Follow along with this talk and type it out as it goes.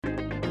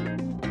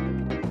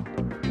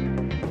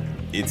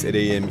It's 8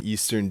 a.m.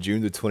 Eastern,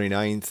 June the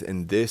 29th,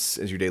 and this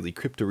is your daily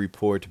crypto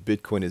report.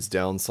 Bitcoin is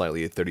down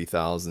slightly at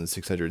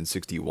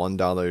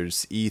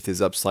 $30,661. ETH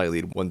is up slightly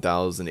at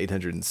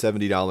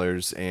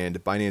 $1,870,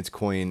 and Binance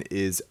Coin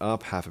is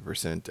up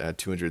 0.5% at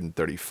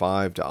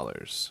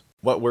 $235.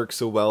 What works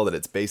so well that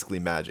it's basically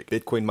magic?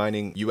 Bitcoin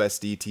mining,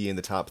 USDT in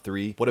the top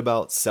 3. What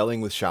about selling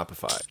with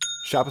Shopify?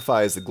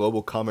 Shopify is the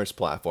global commerce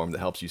platform that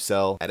helps you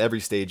sell at every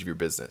stage of your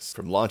business.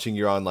 From launching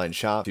your online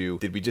shop to,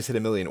 did we just hit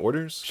 1 million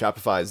orders?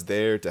 Shopify is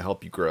there to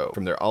help you grow.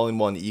 From their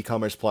all-in-one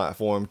e-commerce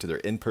platform to their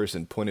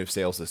in-person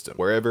point-of-sale system.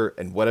 Wherever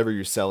and whatever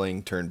you're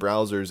selling, turn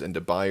browsers into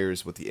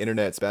buyers with the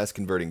internet's best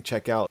converting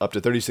checkout, up to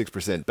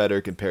 36%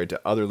 better compared to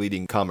other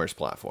leading commerce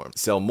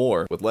platforms. Sell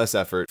more with less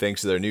effort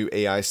thanks to their new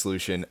AI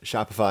solution,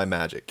 Shopify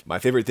Magic. My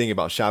favorite thing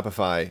about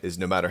Shopify is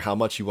no matter how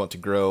much you want to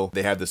grow,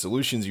 they have the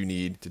solutions you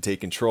need to take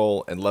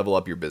control and level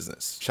up your business.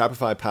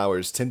 Shopify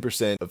powers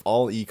 10% of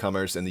all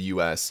e-commerce in the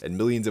US and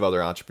millions of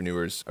other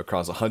entrepreneurs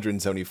across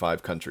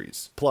 175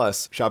 countries.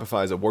 Plus,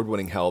 Shopify's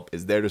award-winning help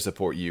is there to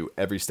support you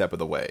every step of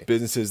the way.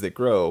 Businesses that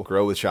grow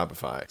with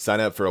Shopify. Sign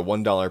up for a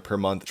 $1 per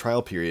month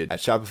trial period at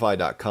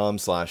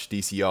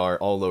shopify.com/DCR,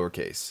 all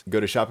lowercase. Go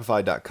to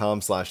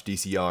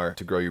shopify.com/DCR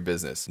to grow your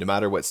business, no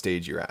matter what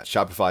stage you're at.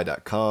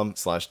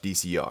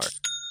 Shopify.com/DCR.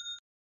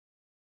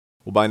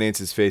 Well, Binance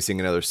is facing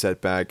another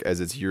setback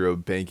as its Euro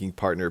banking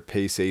partner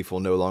Paysafe will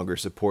no longer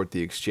support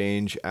the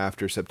exchange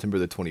after September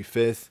the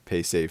 25th.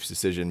 Paysafe's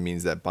decision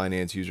means that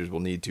Binance users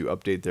will need to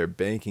update their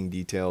banking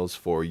details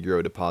for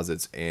Euro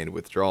deposits and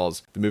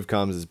withdrawals. The move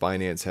comes as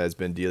Binance has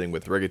been dealing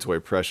with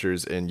regulatory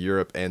pressures in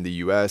Europe and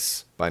the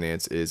US.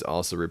 Binance is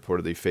also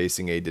reportedly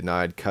facing a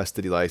denied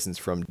custody license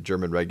from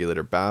German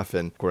regulator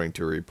BaFin, according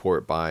to a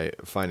report by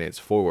Finance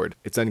Forward.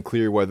 It's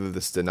unclear whether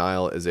this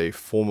denial is a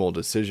formal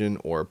decision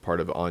or part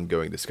of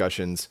ongoing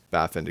discussions.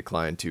 BaFin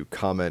declined to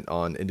comment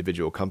on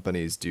individual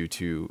companies due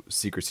to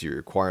secrecy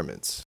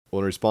requirements. Well,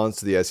 in response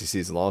to the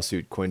SEC's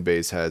lawsuit,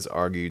 Coinbase has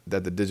argued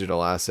that the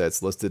digital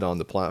assets listed on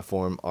the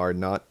platform are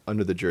not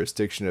under the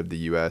jurisdiction of the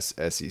US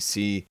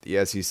SEC. The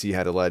SEC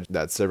had alleged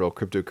that several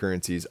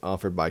cryptocurrencies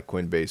offered by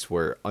Coinbase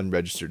were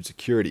unregistered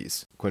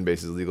securities.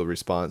 Coinbase's legal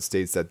response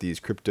states that these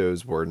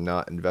cryptos were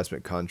not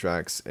investment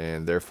contracts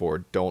and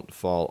therefore don't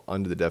fall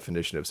under the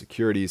definition of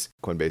securities.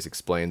 Coinbase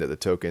explained that the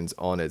tokens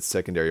on its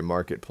secondary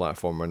market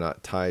platform are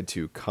not tied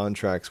to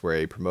contracts where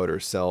a promoter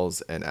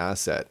sells an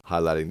asset,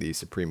 highlighting the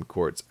Supreme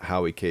Court's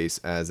Howey case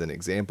as an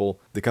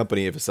example. The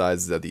company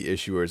emphasizes that the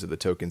issuers of the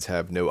tokens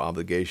have no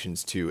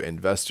obligations to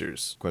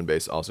investors.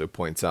 Coinbase also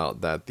points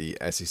out that the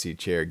SEC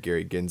chair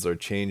Gary Gensler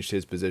changed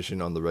his position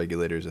on the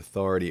regulator's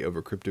authority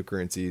over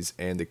cryptocurrencies,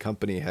 and the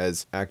company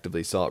has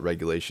actively sought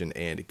regulation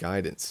and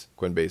guidance.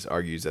 Coinbase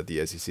argues that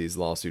the SEC's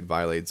lawsuit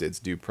violates its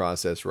due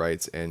process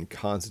rights and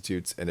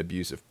constitutes an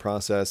abusive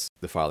process.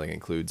 The filing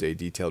includes a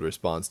detailed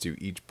response to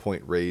each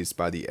point raised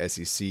by the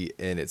SEC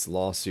in its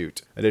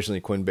lawsuit. Additionally,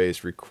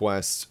 Coinbase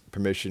requests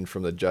permission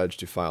from the judge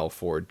to file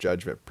for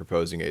judgment,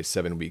 proposing a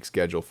 7-week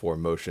schedule for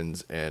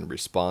motions and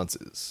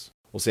responses.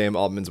 Well, Sam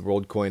Altman's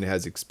WorldCoin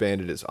has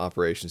expanded its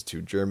operations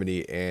to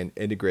Germany and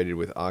integrated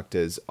with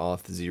Okta's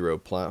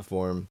Auth0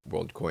 platform.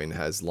 WorldCoin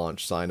has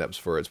launched signups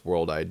for its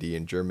World ID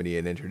in Germany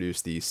and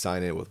introduced the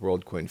Sign-in with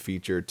WorldCoin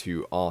feature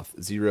to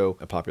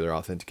Auth0, a popular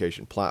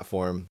authentication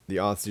platform. The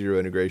Auth0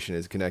 integration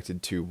is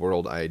connected to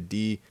World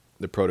ID,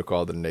 the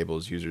protocol that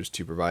enables users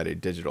to provide a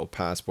digital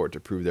passport to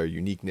prove their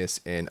uniqueness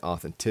and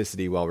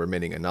authenticity while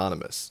remaining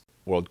anonymous.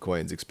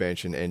 WorldCoin's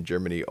expansion in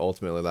Germany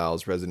ultimately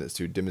allows residents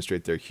to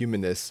demonstrate their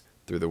humanness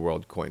through the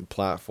WorldCoin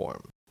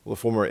platform. Well,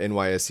 former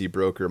NYSE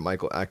broker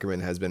Michael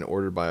Ackerman has been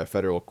ordered by a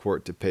federal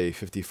court to pay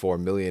 $54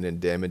 million in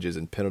damages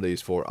and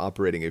penalties for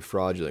operating a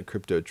fraudulent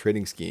crypto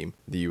trading scheme.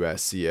 The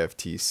US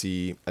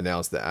CFTC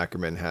announced that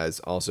Ackerman has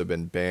also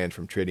been banned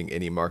from trading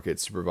any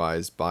markets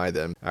supervised by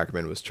them.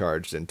 Ackerman was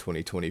charged in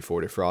 2020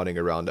 for defrauding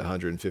around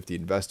 150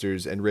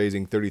 investors and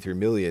raising $33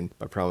 million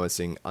by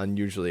promising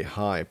unusually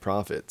high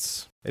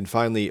profits. And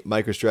finally,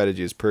 MicroStrategy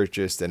has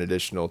purchased an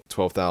additional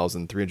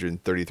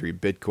 12,333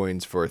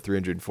 bitcoins for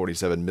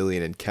 $347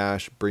 million in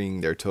cash, bringing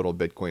their total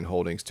bitcoin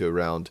holdings to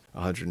around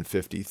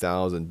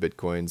 150,000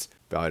 bitcoins,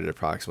 valued at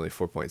approximately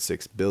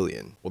 $4.6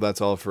 billion. Well, that's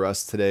all for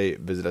us today.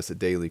 Visit us at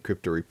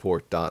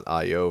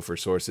dailycryptoreport.io for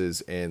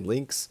sources and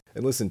links,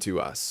 and listen to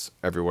us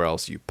everywhere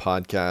else you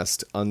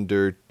podcast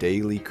under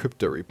Daily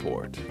Crypto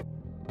Report.